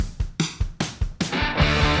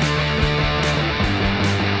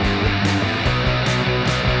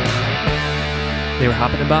They were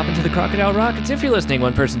hopping and bopping to the Crocodile Rockets. If you're listening,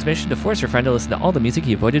 one person's mission to force your friend to listen to all the music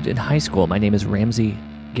he avoided in high school. My name is Ramsey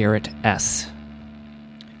Garrett S.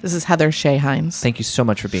 This is Heather Shea Hines. Thank you so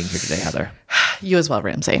much for being here today, Heather. You as well,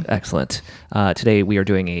 Ramsey. Excellent. Today we are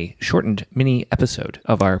doing a shortened mini episode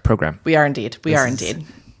of our program. We are indeed. We are indeed.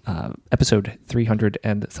 Episode 300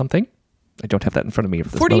 and something. I don't have that in front of me. At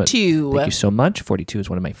this 42. Moment. Thank you so much. 42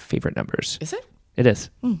 is one of my favorite numbers. Is it? It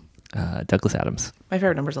is. Douglas Adams. My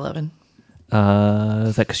favorite number is 11.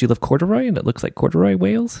 Is that because you love corduroy and it looks like corduroy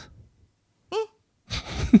whales? I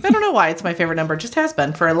don't know why it's my favorite number. It just has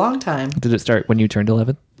been for a long time. Did it start when you turned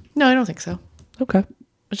 11? No, I don't think so. Okay.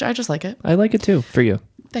 I just like it. I like it too, for you.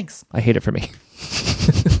 Thanks. I hate it for me.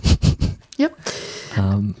 Yep.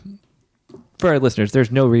 For our listeners,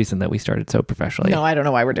 there's no reason that we started so professionally. No, I don't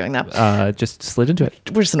know why we're doing that. Just slid into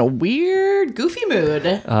it. We're just in a weird, goofy mood.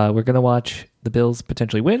 We're going to watch the Bills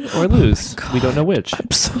potentially win or lose. We don't know which.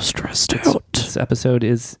 I'm so stressed out. This episode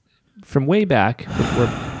is from way back.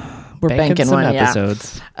 We're banking some one,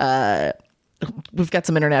 episodes. Yeah. We've got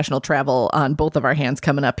some international travel on both of our hands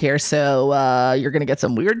coming up here, so you're going to get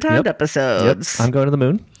some weird timed episodes. Yep. I'm going to the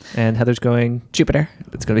moon, and Heather's going... Jupiter.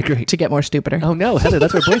 It's going to be great. To get more stupider. Oh, no, Heather,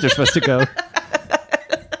 that's where Bleachers are supposed to go.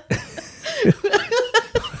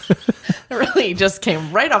 It really just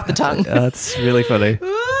came right off the tongue. That's really funny.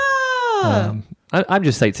 I'm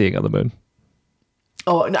just sightseeing on the moon.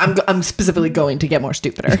 Oh, I'm specifically going to get more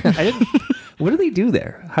stupider. What do they do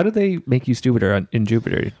there? How do they make you stupider in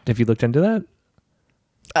Jupiter? Have you looked into that?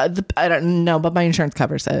 I don't know, but my insurance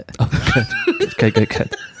covers it. Oh,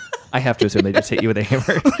 good. I have to assume they just hit you with a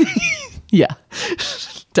hammer. Yeah,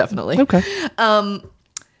 definitely. Okay.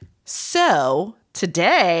 So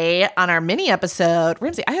today on our mini episode,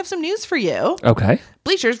 Ramsey, I have some news for you. Okay.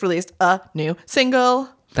 Bleachers released a new single.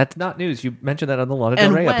 That's not news. You mentioned that on the Lana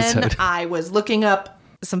Del Rey episode. And when I was looking up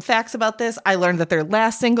some facts about this, I learned that their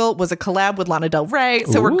last single was a collab with Lana Del Rey.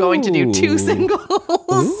 So we're going to do 2 singles.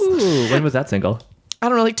 Ooh, when was that single? I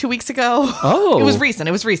don't know, like 2 weeks ago. Oh. It was recent.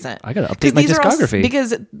 I got to update my discography.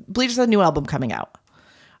 Because Bleachers has a new album coming out.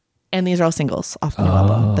 And these are all singles off the new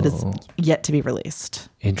album that is yet to be released.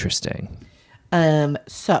 Interesting.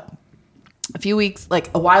 So a few weeks, like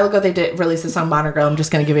a while ago, they did release the song Modern Girl. I'm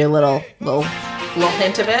just going to give you a little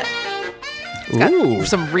hint of it. It's got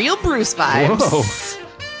some real Bruce vibes. Whoa.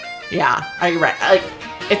 Yeah, are you right? Like,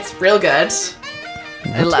 it's real good.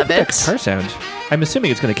 I love it. Guitar sound. I'm assuming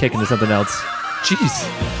it's going to kick into something else.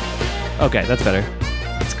 Jeez. Okay, that's better.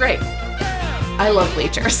 It's great. I love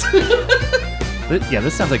Bleachers.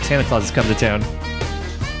 This sounds like Santa Claus has come to town.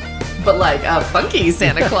 But like a funky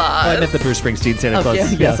Santa Claus. I meant the Bruce Springsteen Santa Claus. Yeah,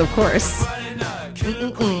 yes, of course.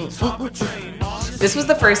 This was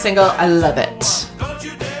the first single. I love it.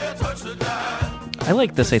 I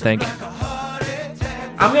like this, I think.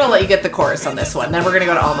 I'm going to let you get the chorus on this one. Then we're going to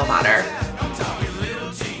go to Alma Mater.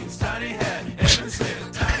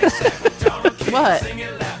 What?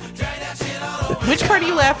 Which part are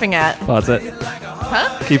you laughing at? Pause it.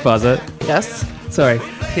 Huh? Can you pause it? Yes. Sorry.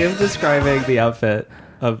 Him describing the outfit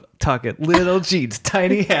of talking little jeans,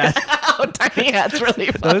 tiny hat. Oh, tiny hat's really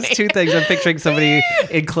funny. Those two things, I'm picturing somebody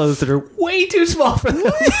in clothes that are way too small for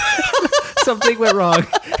them. Something went wrong,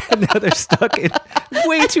 and now they're stuck in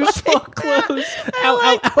way too small clothes. I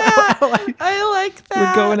like that.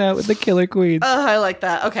 We're going out with the Killer Queens. I like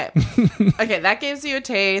that. Okay. Okay, that gives you a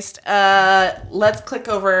taste. Let's click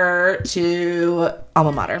over to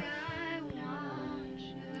Alma Mater.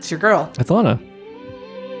 It's your girl. That's Lana.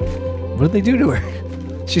 What did they do to her?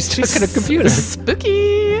 She's stuck in a computer.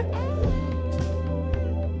 Spooky.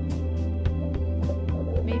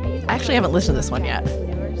 I actually haven't listened to this one yet.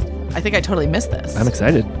 I think I totally missed this. I'm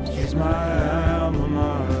excited.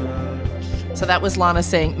 So that was Lana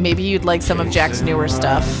saying, maybe you'd like some of Jack's newer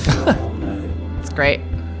stuff. It's great.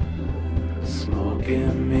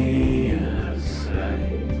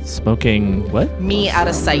 Smoking what? Me out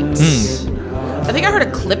of sight. I think I heard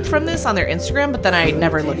a clip from this on their Instagram, but then I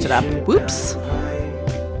never looked it up. Whoops.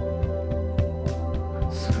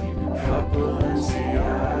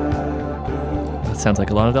 That sounds like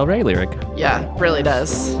a Lana Del Rey lyric. Yeah, it really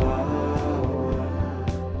does.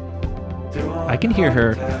 I can hear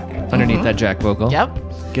her underneath that Jack vocal. Yep.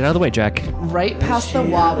 Get out of the way, Jack. Right past the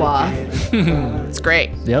wah-wah. It's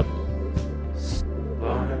great. Yep.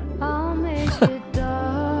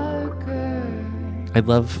 I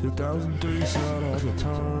love...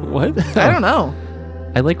 What? I don't know.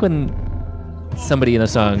 I like when somebody in a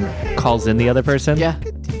song calls in the other person. Yeah.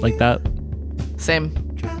 Like that. Same.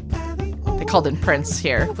 They called in Prince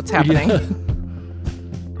here. What's happening? Yeah.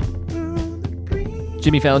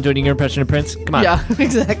 Jimmy Fallon joining your impression of Prince? Come on. Yeah,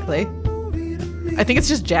 exactly. I think it's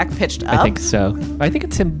just Jack pitched up. I think so. I think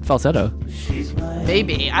it's him falsetto.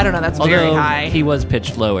 Maybe. I don't know. That's very Although high. he was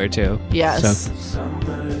pitched lower too. Yes. So.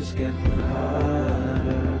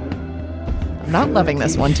 I'm not loving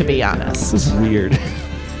this one, to be honest. This is weird.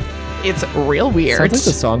 It's real weird. Sounds like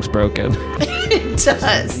the song's broken. It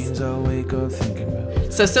does.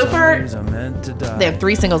 So far, they have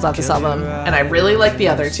 3 singles off this album, and I really like the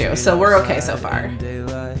other 2, so we're okay so far.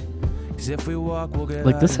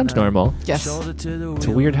 Like, this sounds normal. Yes. It's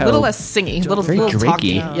weird how... A little less singy, little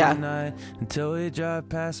talky. Drakey. Yeah.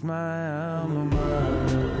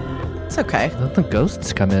 It's okay. Let the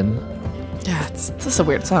ghosts come in. Yeah, it's just a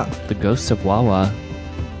weird song. The ghosts of Wawa.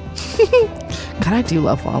 God, I do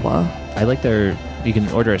love Wawa. I like their... You can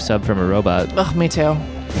order a sub from a robot. Ugh, me too.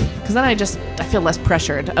 Because then I feel less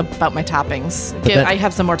pressured about my toppings. I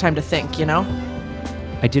have some more time to think, you know?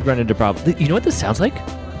 I did run into problems. You know what this sounds like?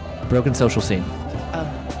 Broken Social Scene.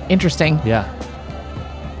 Interesting. Yeah.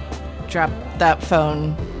 Drop that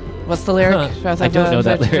phone. What's the lyric? I don't know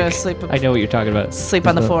that lyric. Sleep, I know what you're talking about. Sleep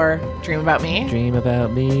on the floor. Dream about me. Dream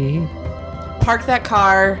about me. Park that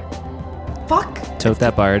car. Fuck. Tote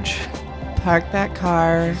that barge. Park that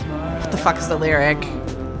car. What the fuck is the lyric?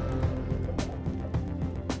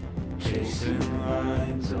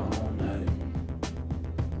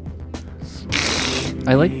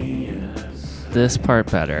 I like this part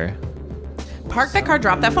better. Park that car,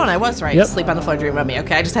 drop that phone. I was right. Yep. Sleep on the floor, dream about me.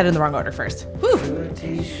 Okay, I just had it in the wrong order first. Whew.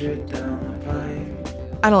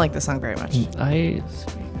 I don't like this song very much. I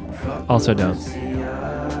also don't.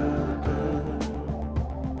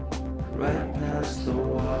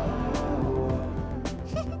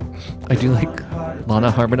 I do like Lana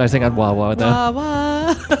harmonizing on Wawa though.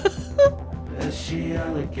 Wawa.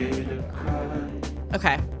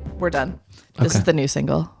 Okay, we're done. This is the new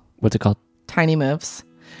single. What's it called? Tiny Moves.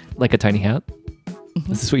 Like a tiny hat?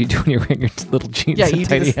 This is what you do when you're wearing your little jeans and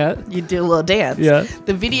tiny hat? You do a little dance. Yeah.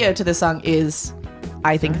 The video to this song is,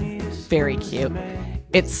 I think, very cute.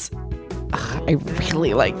 I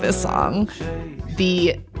really like this song.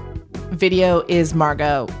 The video is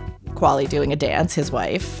Margot Qualley doing a dance, his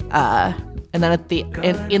wife. And then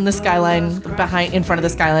in the skyline, in front of the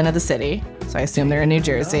skyline of the city. So I assume they're in New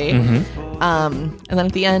Jersey. Mm-hmm. And then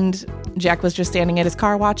at the end, Jack was just standing at his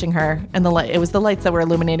car watching her, and it was the lights that were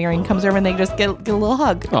illuminating her, and he comes over and they just get a little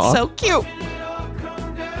hug. It's Aww. so cute.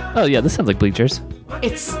 Oh yeah, this sounds like Bleachers. I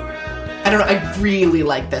don't know, I really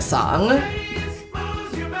like this song.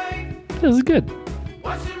 This is good.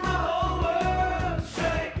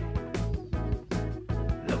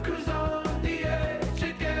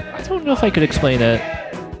 I don't know if I could explain it.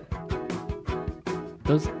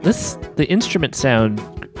 The instrument sound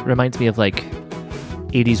reminds me of like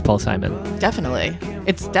 80s Paul Simon. Definitely.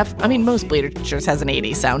 I mean, most Bleachers has an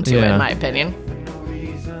 80s sound to it, in my opinion.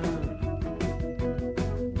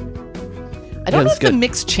 I don't know if the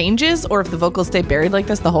mix changes or if the vocals stay buried like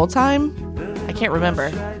this the whole time. I can't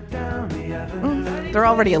remember. They're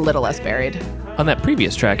already a little less buried. On that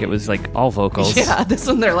previous track, it was like all vocals. Yeah, this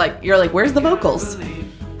one you're like, where's the vocals?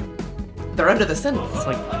 They're under the synths. It's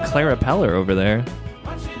like Clara Peller over there.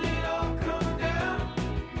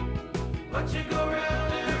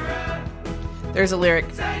 There's a lyric,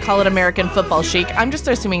 call it American Football Chic. I'm just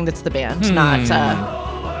assuming that's the band,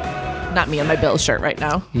 not me on my Bills shirt right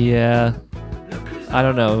now. Yeah. I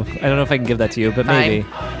don't know. I don't know if I can give that to you, but maybe.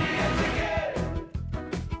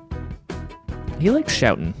 He likes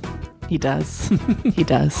shouting. He does. He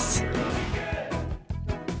does.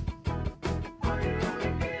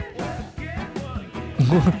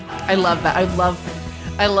 I love that.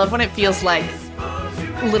 I love when it feels like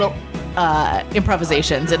little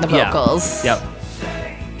improvisations in the vocals. Yep.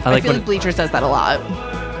 I feel like Bleachers does that a lot.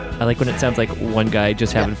 I like when it sounds like one guy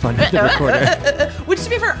just having fun with the recorder. Which, to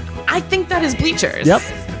be fair, I think that is Bleachers. Yep.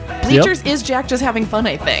 Bleachers is Jack just having fun,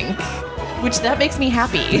 I think. Which, that makes me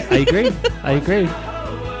happy. I agree.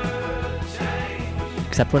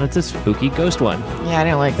 Except when it's a spooky ghost one. Yeah, I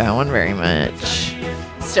didn't like that one very much.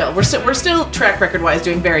 Still, we're still track record wise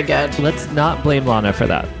doing very good. Let's not blame Lana for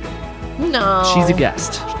that. No. She's a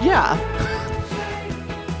guest. Yeah.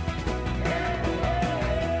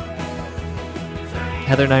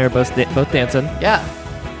 Heather and I are both dancing. Yeah.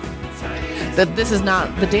 This is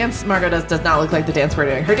not the dance Margot does not look like the dance we're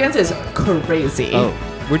doing. Her dance is crazy. Oh,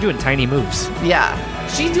 we're doing tiny moves. Yeah.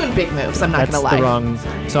 She's doing big moves, I'm not going to lie. That's the wrong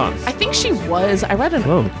song. I think she was.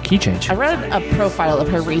 Whoa, key change. I read a profile of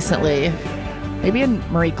her recently. Maybe in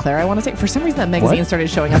Marie Claire, I want to say. For some reason, that magazine started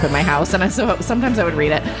showing up in my house, and sometimes I would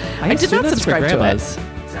read it. I did not subscribe to it.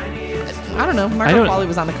 I don't know. Margot Qualley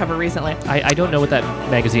was on the cover recently. I don't know what that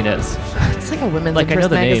magazine is. It's like a women's Like, I know interest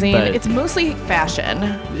the name, magazine. but- It's mostly fashion,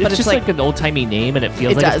 but It's just like an old timey name, and it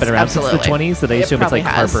feels It like does, it's been around since the absolutely. 20s. So they It assume it's like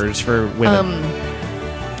probably has. Harper's for women.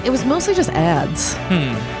 it was mostly just ads.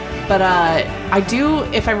 But I do,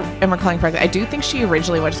 if I am recalling correctly, I do think she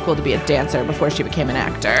originally went to school to be a dancer before she became an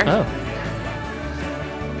actor. Oh.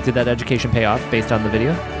 Did that education pay off based on the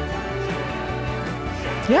video?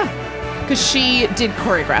 Yeah, because she did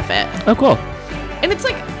choreograph it, Oh, cool. and it's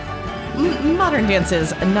like modern dance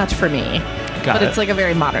is not for me, Got but it. it's like a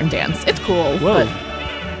very modern dance. It's cool. Whoa.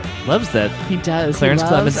 But Loves that. he does. Clarence he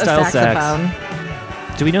Clemens loves style a sax.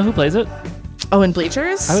 saxophone. Do we know who plays it? Oh, in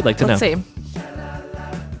Bleachers? I would like to Let's know. see.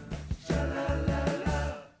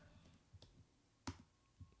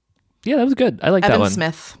 Yeah, that was good. I like that Evan one.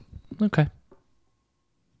 Smith. Okay.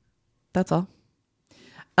 That's all.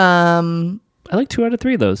 I like 2 out of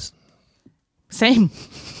 3 of those. Same.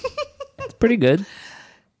 It's pretty good.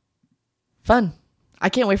 Fun. I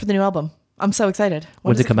can't wait for the new album. I'm so excited.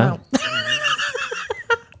 When When's it come out?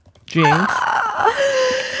 Jinx.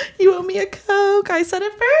 You owe me a Coke. I said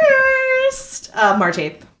it first. March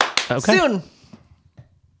 8th. Okay. Soon.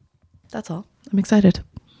 That's all. I'm excited.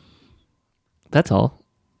 That's all.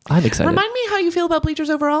 I'm excited. Remind me how you feel about Bleachers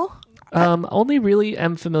overall. Only really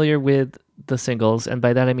am familiar with the singles, and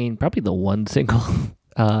by that I mean probably the one single.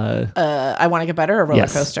 I Want to Get Better or Roller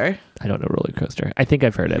Yes. Coaster? I don't know Roller Coaster. I think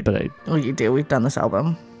I've heard it, but Oh, you do. We've done this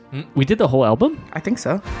album. we did the whole album? I think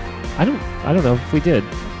so. I don't know if we did.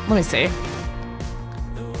 Let me see.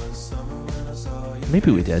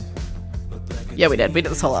 Maybe we did. Yeah, we did. We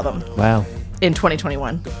did this whole album Wow. in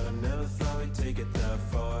 2021.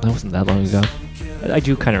 That wasn't that long ago. I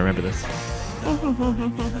do kind of remember this.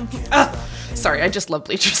 Sorry, I just love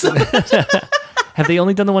Bleachers so much. Have they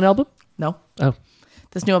only done the one album? No. Oh,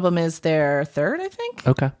 This new album is their third, I think.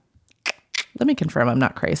 okay. Let me confirm I'm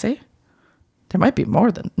not crazy. There might be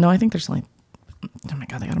more than... No, I think there's only... Oh my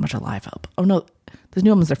God, they got a bunch of live help. Oh no, this new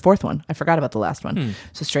album is their fourth one. I forgot about the last one.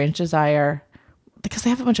 So Strange Desire. Because they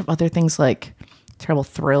have a bunch of other things like Terrible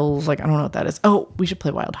Thrills. Like, I don't know what that is. Oh, we should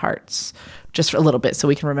play Wild Hearts just for a little bit so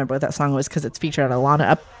we can remember what that song was, because it's featured on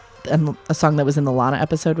and a song that was in the Lana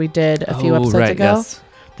episode we did a few episodes ago. Yes.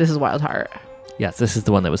 This is Wild Heart. Yes, this is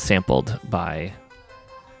the one that was sampled by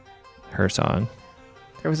her song.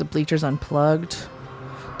 There was a Bleachers Unplugged.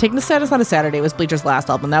 Taking the Status on a Saturday was Bleachers' last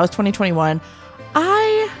album. That was 2021.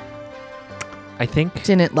 I think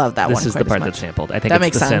didn't love that one. this is quite the as part much. that's sampled. I think That it's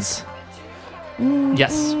makes the sense. synth.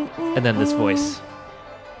 Yes. And then this voice.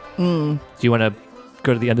 Do you want to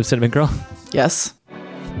go to the end of Cinnamon Girl? Yes.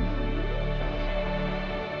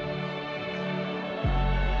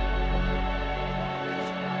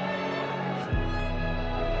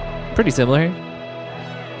 Pretty similar.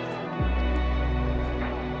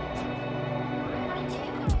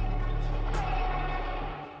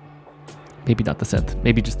 Maybe not the synth.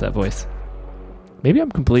 Maybe just that voice. Maybe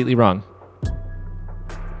I'm completely wrong.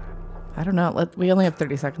 I don't know. We only have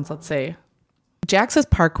 30 seconds. Let's see. Jack says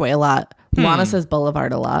Parkway a lot. Lana says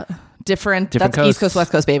Boulevard a lot. Different that's coasts. East Coast,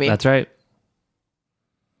 West Coast, baby. That's right.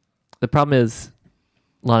 The problem is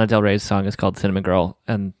Lana Del Rey's song is called Cinnamon Girl,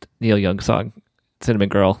 and Neil Young's song Cinnamon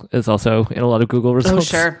Girl is also in a lot of Google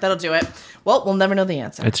results. Oh, sure. That'll do it. Well, we'll never know the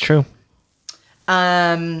answer. It's true.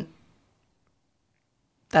 That's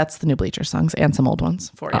the new Bleacher songs and some old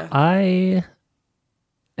ones for you. I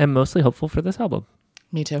am mostly hopeful for this album,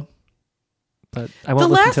 Me too. but I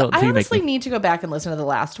won't listen until I you make honestly me. need to go back and listen to the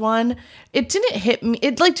last one. It didn't hit me.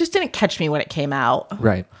 It just didn't catch me when it came out.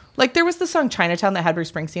 Right. Like there was the song Chinatown that had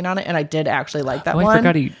Bruce Springsteen on it, and I did actually like that Oh, one. I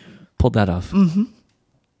forgot he pulled that off.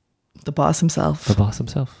 The boss himself. The boss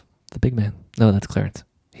himself. The big man. No, that's Clarence.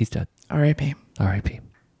 He's dead. R.I.P. R.I.P.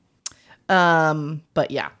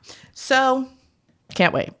 But yeah. So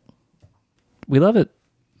can't wait. We love it.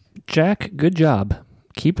 Jack, good job.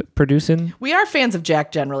 Keep producing. We are fans of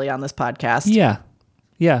Jack generally on this podcast. Yeah.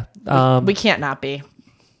 Yeah. We can't not be.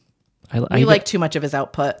 I We even, like too much of his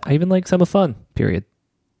output. I even like Some of Fun, period.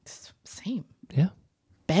 Same. Yeah.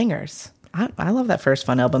 Bangers. I love that first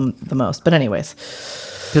Fun album the most. But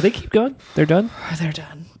anyways, Do they keep going? They're done? they're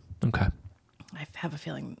done. Okay. I have a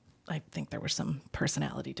feeling, I think there were some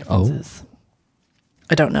personality differences.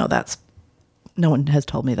 I don't know. No one has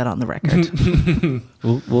told me that on the record.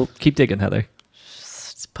 We'll keep digging, Heather.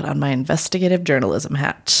 Let's put on my investigative journalism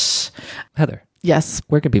hat. Heather, Yes.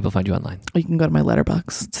 where can people find you online? You can go to my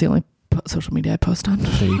letterbox. It's the only social media I post on.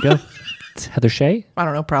 There you go. It's Heather Shea? I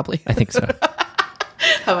don't know, probably. I think so.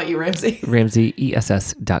 How about you, Ramsey?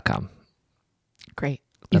 RamseyESS.com. Great.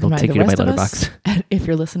 That'll can find take the you to my rest of us letterbox. at If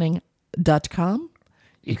you're listening.com.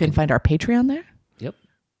 You can find our Patreon there. Yep.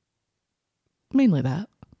 Mainly that.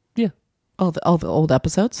 Yeah. all the old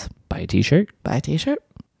episodes. Buy a t-shirt. Buy a t-shirt.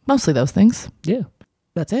 Mostly those things. Yeah.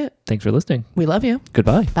 That's it. Thanks for listening. We love you.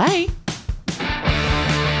 Goodbye. Bye.